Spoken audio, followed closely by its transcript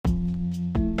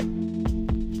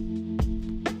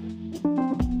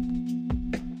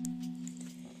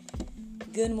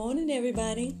Good morning,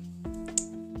 everybody.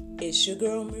 It's your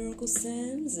girl, Miracle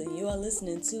Sims, and you are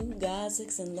listening to God,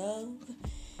 Sex, and Love,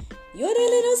 your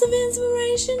daily dose of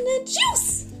inspiration and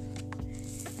juice.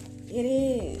 It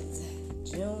is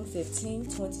June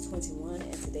 15th, 2021,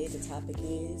 and today the topic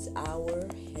is our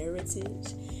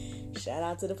heritage. Shout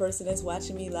out to the person that's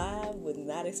watching me live, with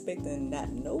not expecting not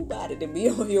nobody to be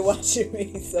on here watching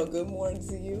me, so good morning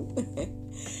to you.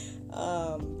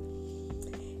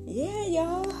 Yeah,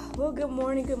 y'all. Well, good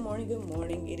morning.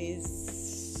 It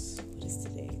is, what is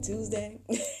today? Tuesday.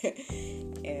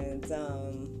 And,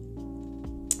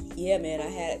 yeah, man, I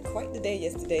had quite the day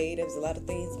yesterday. There was a lot of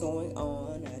things going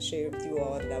on. I shared with you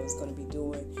all that I was going to be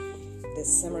doing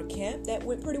this summer camp. That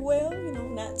went pretty well.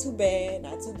 Not too bad.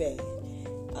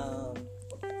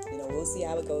 We'll see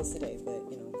how it goes today. But,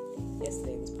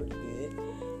 yesterday was pretty good.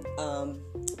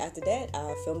 After that,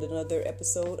 I filmed another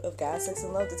episode of God, Sex,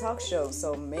 and Love, the talk show.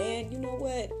 So, man, you know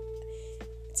what?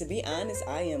 To be honest,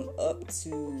 I am up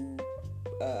to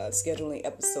scheduling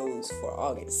episodes for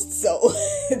August. So,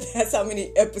 that's how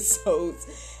many episodes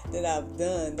that I've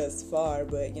done thus far.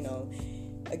 But,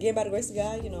 again, by the grace of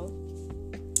God,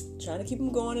 trying to keep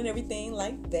them going and everything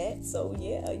like that. So,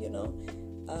 yeah,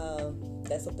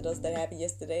 that's something else that happened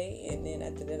yesterday. And then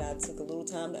after that, I took a little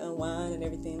time to unwind and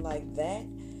everything like that.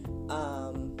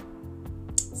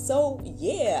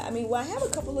 I have a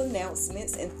couple of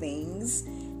announcements and things.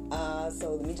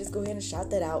 So let me just go ahead and shout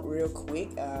that out real quick.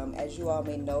 As you all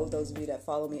may know, those of you that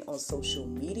follow me on social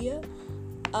media,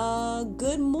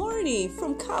 good morning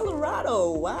from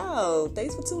Colorado. Wow.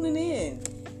 Thanks for tuning in.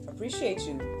 Appreciate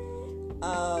you.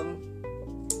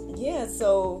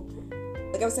 So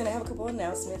like I was saying, I have a couple of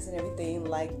announcements and everything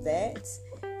like that.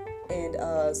 And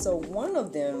so one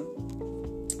of them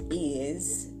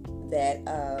is that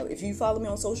if you follow me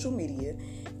on social media,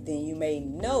 then you may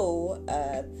know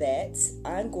that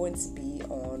I'm going to be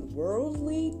on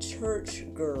Worldly Church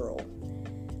Girl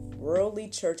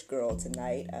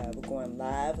tonight. We're going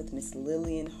live with Miss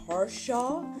Lillian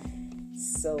Harshaw.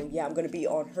 So yeah, I'm going to be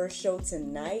on her show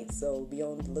tonight. So be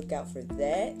on the lookout for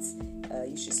that.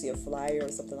 You should see a flyer or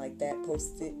something like that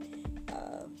posted.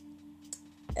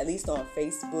 At least on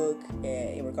Facebook, and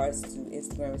in regards to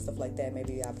Instagram and stuff like that,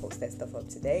 maybe I'll post that stuff up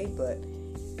today. But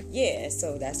yeah,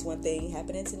 so that's one thing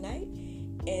happening tonight.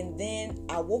 And then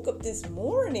I woke up this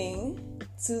morning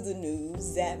to the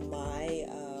news that my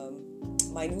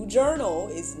new journal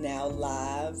is now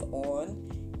live on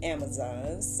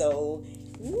Amazon. So,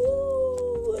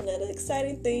 another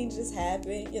exciting thing just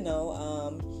happened.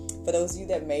 For those of you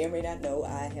that may or may not know,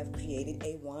 I have created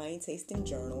a wine tasting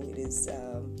journal. It is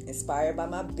inspired by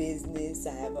my business.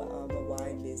 I have a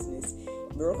wine business,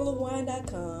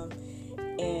 miracleofwine.com.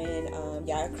 And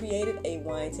I created a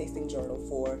wine tasting journal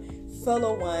for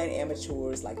fellow wine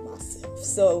amateurs like myself.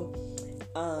 So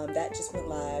that just went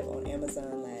live on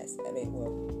Amazon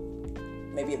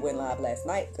maybe it went live last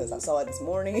night because I saw it this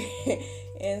morning.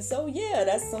 And so, yeah,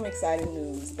 that's some exciting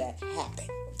news that happened.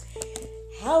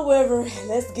 However,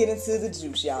 let's get into the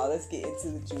juice, y'all. Let's get into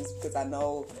the juice because I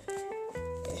know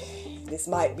this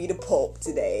might be the pulp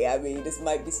today. I mean, this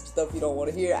might be some stuff you don't want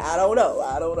to hear. I don't know.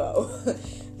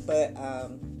 But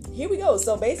here we go.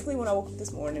 So basically, when I woke up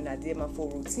this morning, I did my full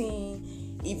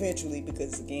routine eventually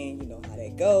because, again, you know how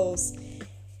that goes.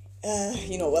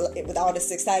 With all this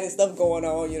exciting stuff going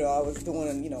on, I was doing,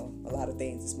 a lot of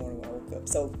things this morning when I woke up.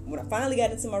 So when I finally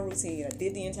got into my routine, I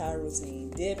did the entire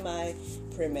routine, did my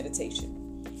prayer meditation.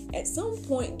 At some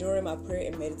point during my prayer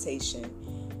and meditation,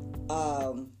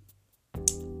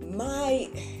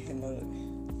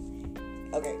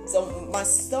 my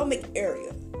stomach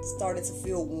area started to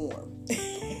feel warm.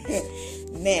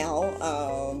 Now,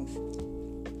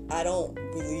 I don't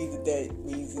believe that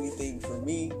means anything for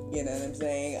me, you know what I'm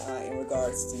saying, in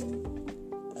regards to,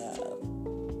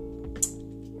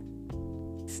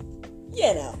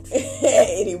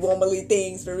 any womanly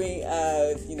things for me,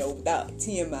 without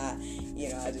TMI,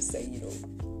 I just say,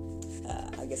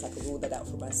 I guess I could rule that out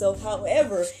for myself.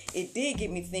 However, it did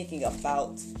get me thinking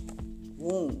about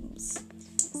wombs.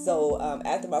 So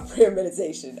after my prayer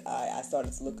meditation, I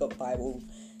started to look up Bible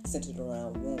centered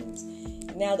around wombs.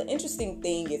 Now, the interesting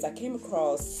thing is I came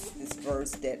across this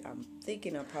verse that I'm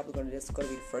thinking I'm probably going to be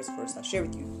the first verse I'll share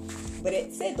with you. But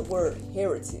it said the word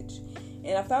heritage.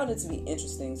 And I found it to be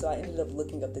interesting, so I ended up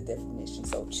looking up the definition.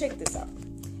 So check this out.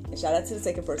 And shout out to the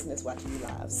second person that's watching me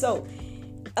live. So,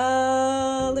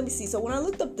 let me see. So when I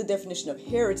looked up the definition of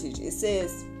heritage, it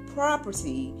says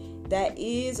property that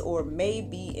is or may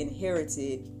be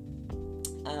inherited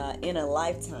in a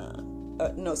lifetime.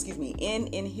 In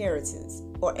inheritance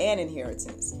or an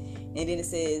inheritance. And then it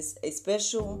says a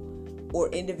special or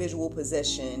individual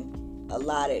possession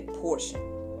allotted portion.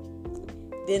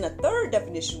 Then a third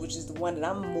definition, which is the one that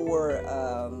I'm more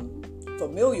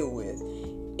familiar with,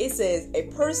 it says a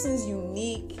person's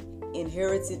unique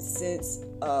inherited sense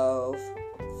of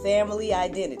family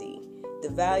identity, the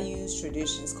values,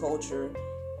 traditions, culture,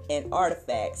 and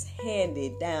artifacts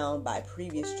handed down by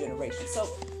previous generations. So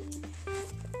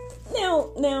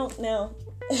now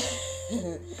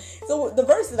so the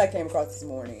verse that I came across this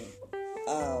morning,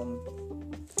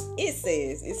 it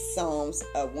says, it's Psalms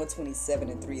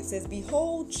 127:3. It says,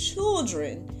 behold,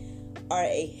 children are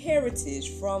a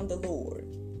heritage from the Lord,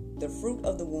 the fruit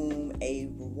of the womb a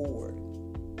reward.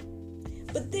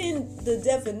 But then the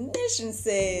definition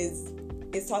says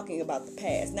it's talking about the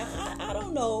past. Now, I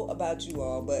don't know about you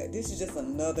all, but this is just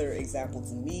another example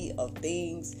to me of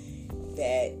things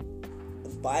that the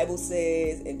Bible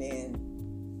says, and then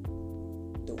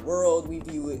the world, we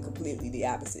view it completely the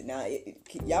opposite. Now,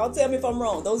 y'all tell me if I'm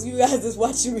wrong. Those of you guys that's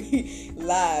watching me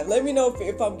live, let me know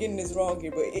if I'm getting this wrong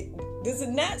here. But does it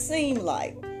not seem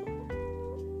like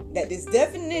that this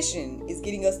definition is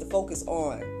getting us to focus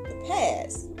on the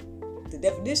past, the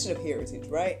definition of heritage,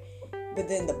 right? But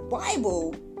then the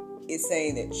Bible is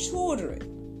saying that children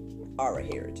are a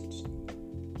heritage,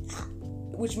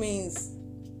 which means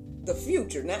the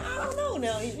future. Now, I don't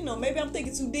know. Now, maybe I'm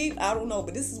thinking too deep. I don't know.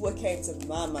 But this is what came to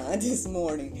my mind this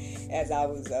morning as I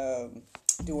was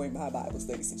doing my Bible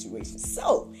study situation.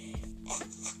 So,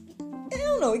 I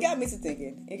don't know. It got me to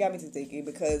thinking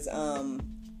because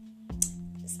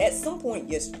at some point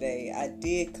yesterday, I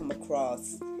did come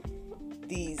across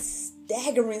these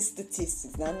staggering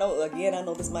statistics. Now, I know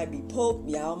this might be pulp.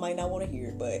 Y'all might not want to hear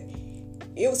it, but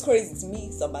it was crazy to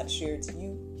me. So I'm about to share it to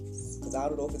you, because I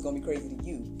don't know if it's going to be crazy to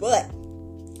you. But,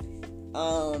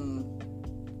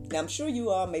 now I'm sure you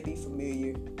all may be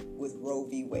familiar with Roe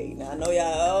v. Wade. Now, I know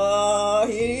y'all,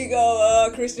 here you go,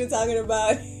 Christian talking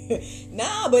about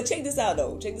nah, but check this out,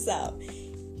 though. Check this out.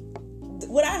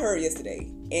 What I heard yesterday,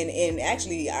 and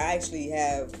actually, I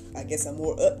have, I guess, a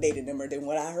more updated number than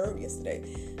what I heard yesterday.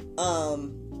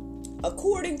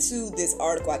 According to this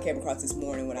article I came across this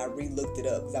morning when I re-looked it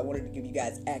up, because I wanted to give you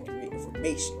guys accurate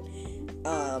information.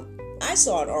 I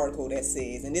saw an article that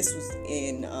says, and this was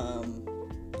in,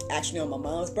 actually on my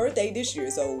mom's birthday this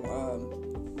year, so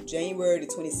January the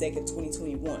 22nd,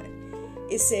 2021.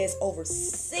 It says over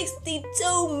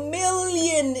 62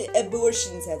 million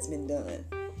abortions has been done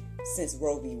since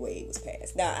Roe v. Wade was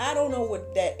passed. Now, I don't know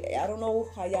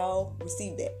how y'all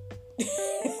received that.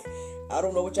 I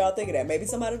don't know what y'all think of that. Maybe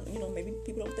somebody, maybe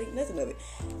people don't think nothing of it.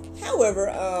 However,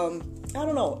 I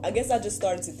don't know. I guess I just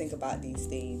started to think about these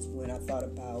things when I thought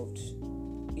about,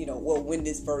 when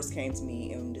this verse came to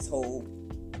me and this whole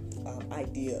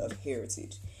idea of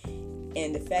heritage.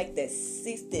 And the fact that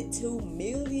 62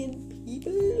 million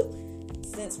people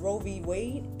since Roe v.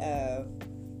 Wade, I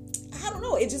don't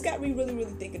know. It just got me really,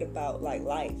 really thinking about like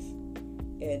life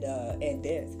and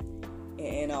death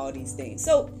and all these things.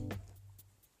 So,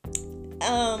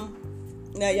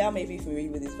 now y'all may be familiar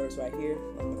with this verse right here.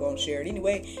 I'm going to share it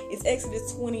anyway. It's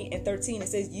Exodus 20:13. It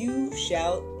says, "You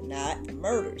shall not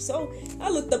murder." So I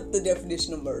looked up the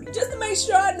definition of murder just to make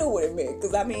sure I knew what it meant.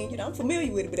 Because I'm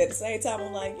familiar with it, but at the same time,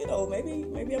 I'm like,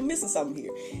 maybe I'm missing something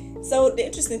here. So the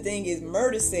interesting thing is,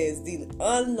 murder says the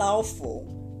unlawful,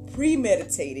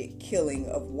 premeditated killing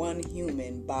of one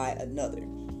human by another.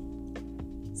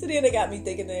 So then it got me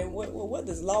thinking, then what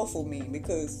does lawful mean?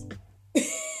 Because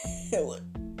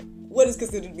what is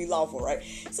considered to be lawful, right?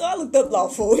 So I looked up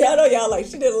lawful. I know y'all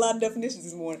she did a lot of definitions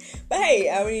this morning. But hey,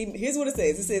 here's what it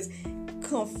says. It says,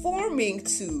 conforming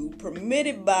to,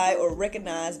 permitted by, or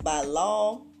recognized by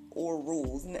law or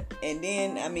rules. And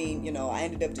then, I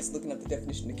ended up just looking up the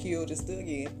definition of kill just to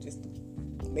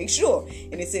make sure.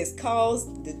 And it says, cause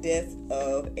the death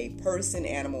of a person,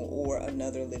 animal, or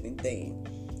another living thing.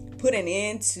 Put an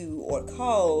end to or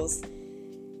cause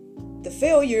the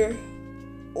failure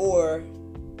or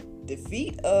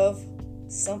defeat of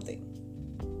something.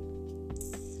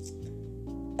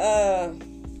 I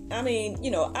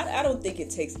don't think it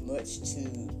takes much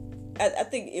to. I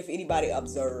think if anybody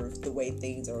observes the way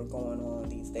things are going on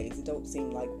these days, it don't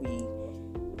seem like we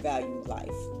value life,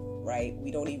 right?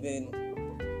 We don't even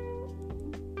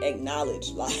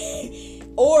acknowledge life,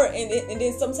 and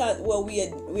then sometimes, we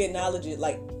acknowledge it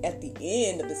like at the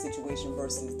end of the situation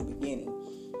versus the beginning,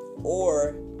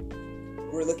 or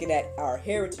we're looking at our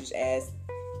heritage as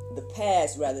the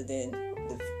past rather than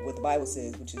what the Bible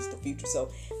says, which is the future.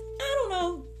 So, I don't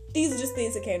know. These are just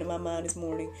things that came to my mind this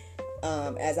morning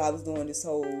as I was doing this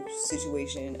whole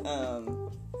situation.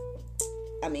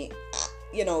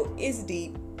 It's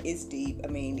deep. It's deep.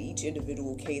 Each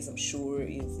individual case, I'm sure,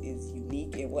 is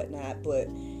unique and whatnot. But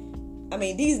I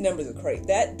mean, these numbers are crazy.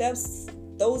 That's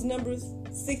those numbers,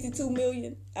 62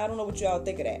 million. I don't know what y'all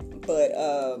think of that, but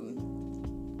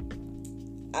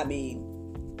I mean,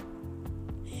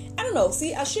 I don't know.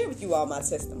 See, I shared with you all my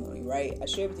testimony, right? I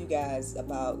shared with you guys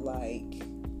about, like,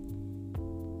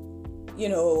 you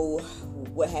know,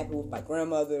 what happened with my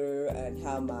grandmother and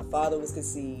how my father was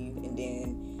conceived, and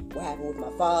then what happened with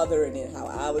my father, and then how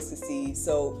I was conceived.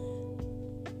 So,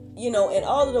 you know, and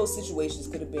all of those situations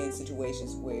could have been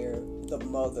situations where the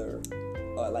mother,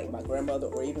 or like my grandmother,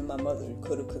 or even my mother,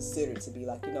 could have considered to be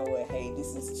like, you know what, hey,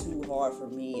 this is too hard for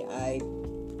me. I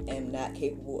am not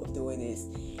capable of doing this.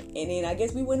 And then I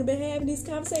guess we wouldn't have been having this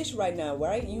conversation right now,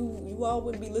 right? You all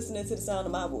wouldn't be listening to the sound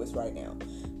of my voice right now.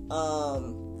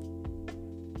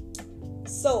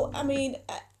 So, I mean,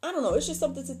 I don't know. It's just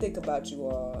something to think about, you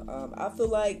all. I feel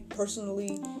like,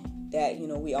 personally, that, you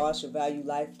know, we all should value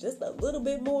life just a little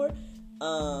bit more.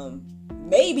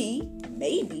 Maybe,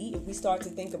 if we start to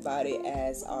think about it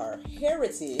as our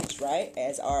heritage, right?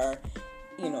 As our,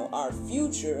 you know, our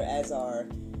future, as our,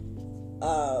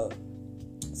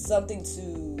 something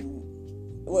to,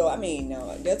 well, I mean,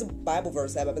 there's a Bible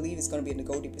verse that I believe it's going to be in the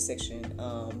Go Deeper section.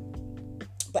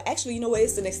 But actually, you know what?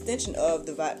 It's an extension of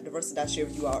the verse that I shared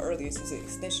with you all earlier. It's an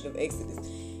extension of Exodus.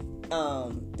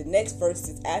 The next verse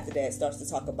is after that starts to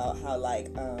talk about how,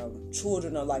 like,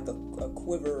 children are like a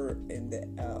quiver in the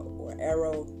or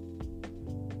arrow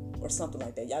or something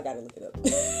like that. Y'all gotta look it up.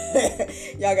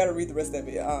 Y'all gotta read the rest of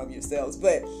it yourselves.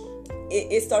 But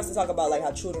it starts to talk about, like,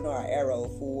 how children are an arrow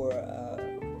for I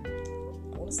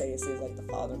want to say it says, like, the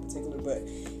father in particular, but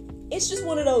it's just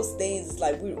one of those things. It's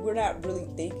like we're not really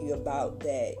thinking about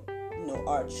that. You know,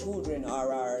 our children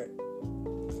are our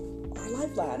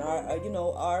lifeline.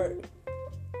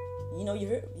 You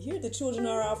hear the children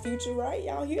are our future, right?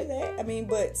 Y'all hear that? I mean,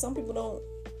 but some people don't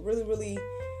really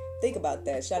think about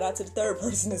that. Shout out to the third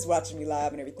person that's watching me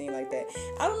live and everything like that.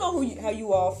 I don't know how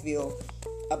you all feel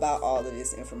about all of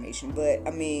this information, but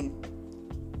I mean,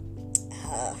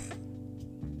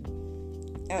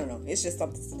 I don't know. It's just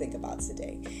something to think about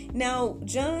today. Now,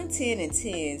 John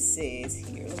 10:10 says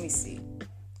here, let me see.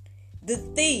 The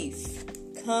thief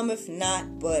cometh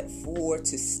not but for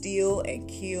to steal and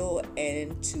kill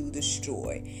and to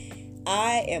destroy.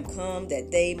 I am come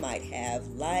that they might have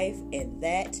life, and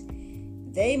that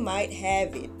they might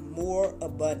have it more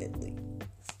abundantly.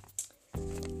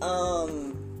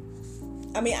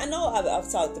 I mean, I know I've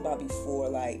talked about before,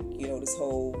 like, you know, this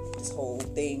whole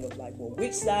thing of, like, well,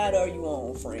 which side are you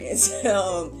on, friends?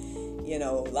 You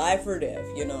know, life or death,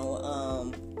 you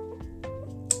know,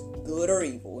 good or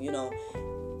evil, you know.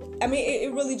 I mean,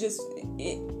 it really just,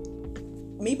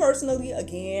 me personally,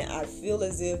 again, I feel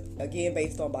as if, again,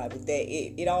 based on Bible, that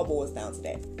it all boils down to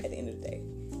that at the end of the day.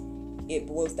 It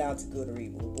boils down to good or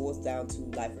evil. It boils down to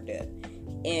life or death.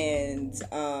 And,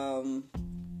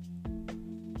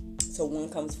 so one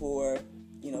comes for,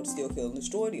 you know, to steal, kill, and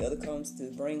destroy. The other comes to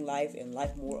bring life and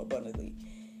life more abundantly.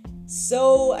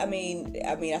 So, I mean,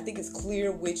 I think it's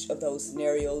clear which of those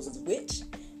scenarios is which.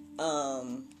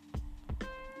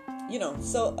 You know,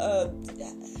 so, I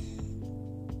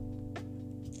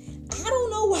don't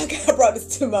know why God brought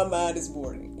this to my mind this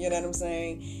morning. You know what I'm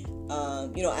saying?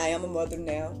 You know, I am a mother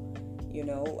now. You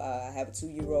know, I have a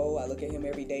 2-year-old. I look at him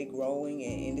every day growing,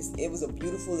 and it was a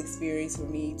beautiful experience for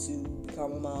me to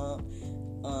become a mom.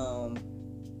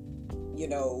 You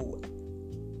know,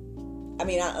 I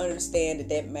mean, I understand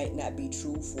that might not be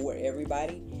true for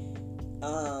everybody.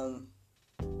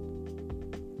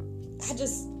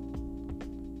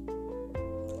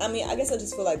 I guess I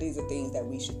just feel like these are things that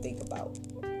we should think about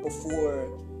before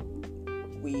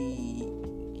we,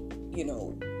 you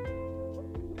know.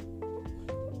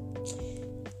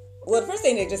 Well, the first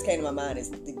thing that just came to my mind is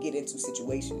to get into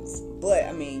situations. But,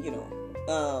 I mean, you know,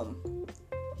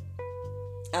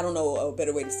 I don't know a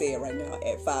better way to say it right now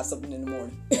at 5-something in the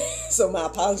morning. So my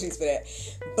apologies for that.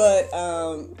 But,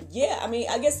 yeah, I mean,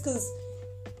 I guess because,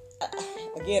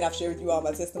 again, I've shared with you all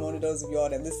my testimony, those of y'all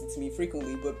that listen to me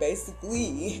frequently. But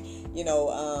basically, you know,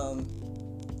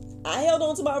 I held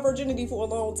on to my virginity for a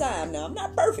long time. Now, I'm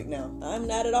not perfect now. I'm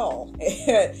not at all.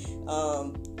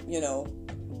 You know,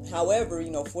 however,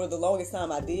 you know, for the longest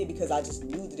time I did, because I just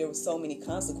knew that there were so many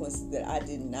consequences that I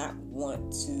did not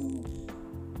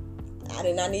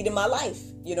need in my life,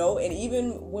 you know. And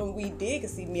even when we did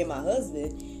conceive, me and my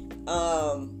husband,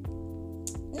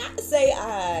 not to say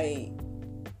I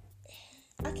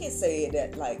can't say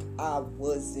that, like, I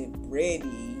wasn't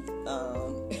ready.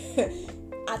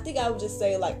 I think I would just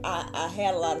say, like, I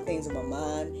had a lot of things in my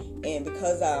mind, and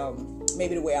because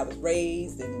maybe the way I was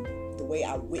raised and the way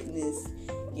I witnessed,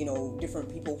 you know, different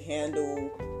people handle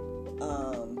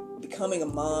becoming a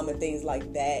mom and things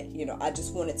like that, I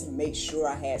just wanted to make sure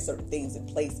I had certain things in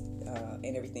place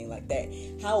and everything like that.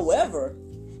 However,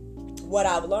 what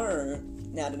I've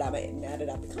learned now that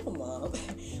I've become a mom,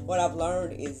 what I've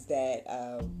learned is that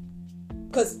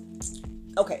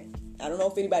I don't know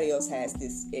if anybody else has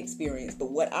this experience,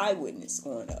 but what I witnessed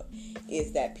growing up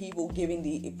is that people giving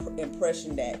the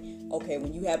impression that, okay,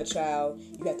 when you have a child,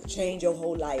 you have to change your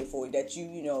whole life, or that you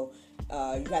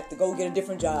have to go get a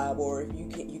different job, or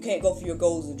you can't go for your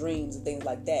goals and dreams and things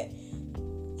like that.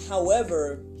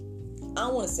 However, I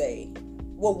want to say,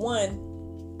 well, one,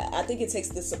 I think it takes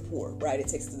the support, right? It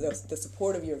takes the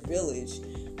support of your village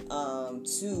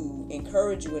to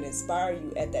encourage you and inspire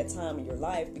you at that time in your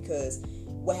life. Because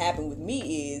what happened with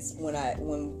me is when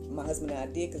my husband and I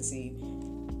did conceive,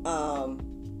 I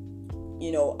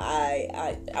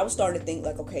was starting to think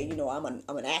like, okay, I'm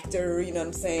an actor, you know what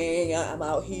I'm saying? I'm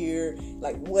out here,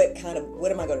 like, what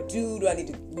am I going to do? Do I need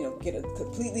to, get a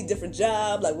completely different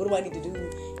job? Like, what do I need to do?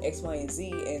 X, Y, and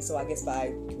Z. And so I guess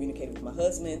by communicating with my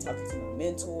husband, talking to my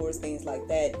mentors, things like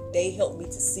that, they helped me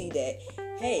to see that,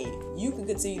 hey, you can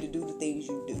continue to do the things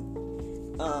you do.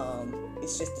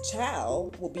 It's just the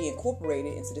child will be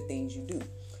incorporated into the things you do.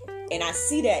 And I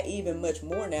see that even much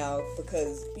more now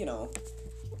because,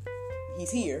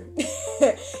 he's here.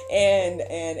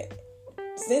 and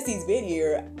since he's been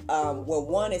here,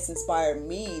 one, it's inspired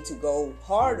me to go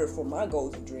harder for my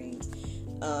goals and dreams.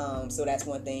 So that's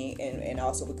one thing. And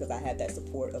also because I have that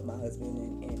support of my husband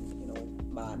and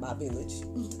my village.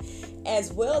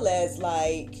 As well as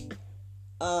like,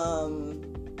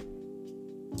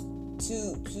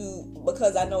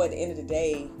 because I know at the end of the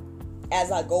day,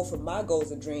 as I go for my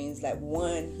goals and dreams, like,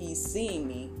 one, he's seeing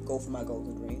me go for my goals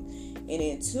and dreams, and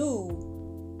then two,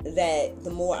 that the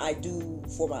more I do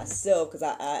for myself, because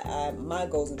I my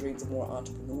goals and dreams are more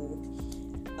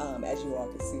entrepreneurial, as you all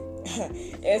can see,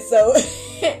 and so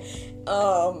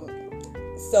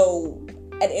so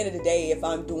at the end of the day, if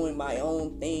I'm doing my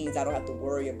own things, I don't have to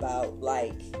worry about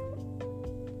like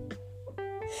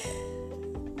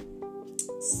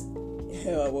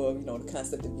the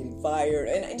concept of getting fired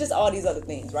and just all these other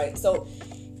things, right? So,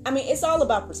 I mean, it's all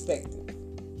about perspective,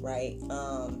 right?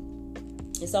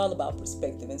 It's all about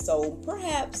perspective. And so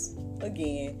perhaps,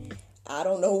 again, I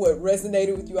don't know what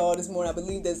resonated with you all this morning. I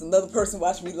believe there's another person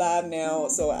watching me live now,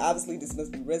 so obviously this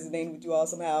must be resonating with you all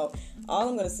somehow. All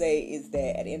I'm going to say is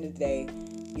that at the end of the day,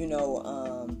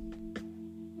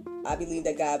 I believe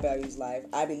that God values life.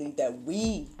 I believe that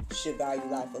we should value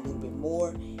life a little bit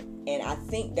more. And I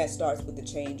think that starts with the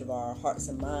change of our hearts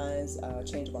and minds,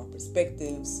 change of our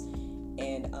perspectives,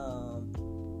 and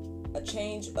a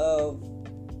change of,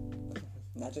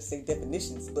 not just say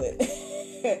definitions, but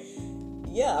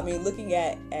yeah, I mean, looking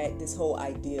at this whole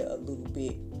idea a little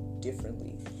bit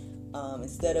differently.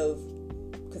 Instead of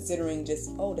considering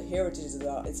just, the heritage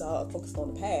it's all focused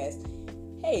on the past.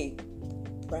 Hey,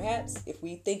 perhaps if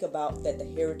we think about that the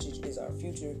heritage is our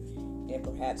future, then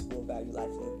perhaps we'll value life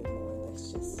a little bit more.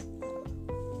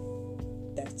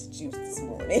 That's the juice this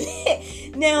morning.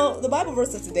 Now, the Bible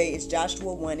verse of today is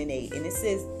Joshua 1:8, and it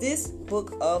says, "This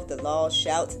book of the law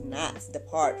shalt not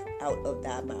depart out of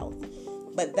thy mouth,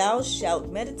 but thou shalt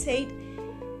meditate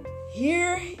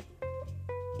here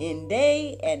in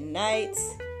day and night,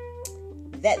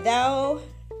 that thou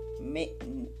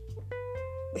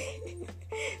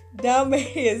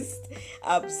mayest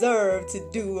observe to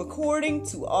do according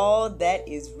to all that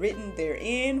is written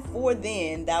therein, for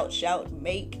then thou shalt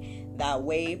make thy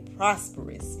way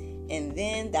prosperous, and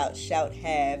then thou shalt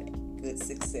have good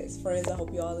success." Friends, I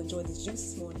hope you all enjoyed this juice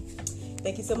this morning.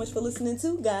 Thank you so much for listening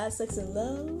to God, Sex, and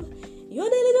Love, your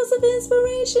daily dose of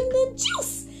inspiration and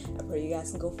juice. I pray you guys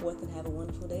can go forth and have a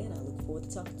wonderful day, and I look forward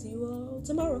to talking to you all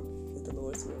tomorrow with the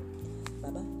Lord's will.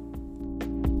 Bye-bye.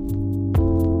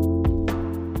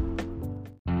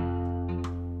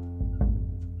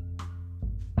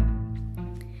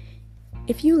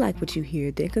 If you like what you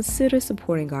hear, then consider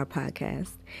supporting our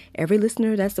podcast. Every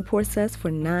listener that supports us for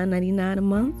 $9.99 a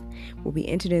month will be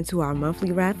entered into our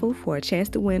monthly raffle for a chance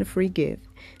to win a free gift.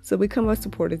 So become a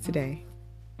supporter today.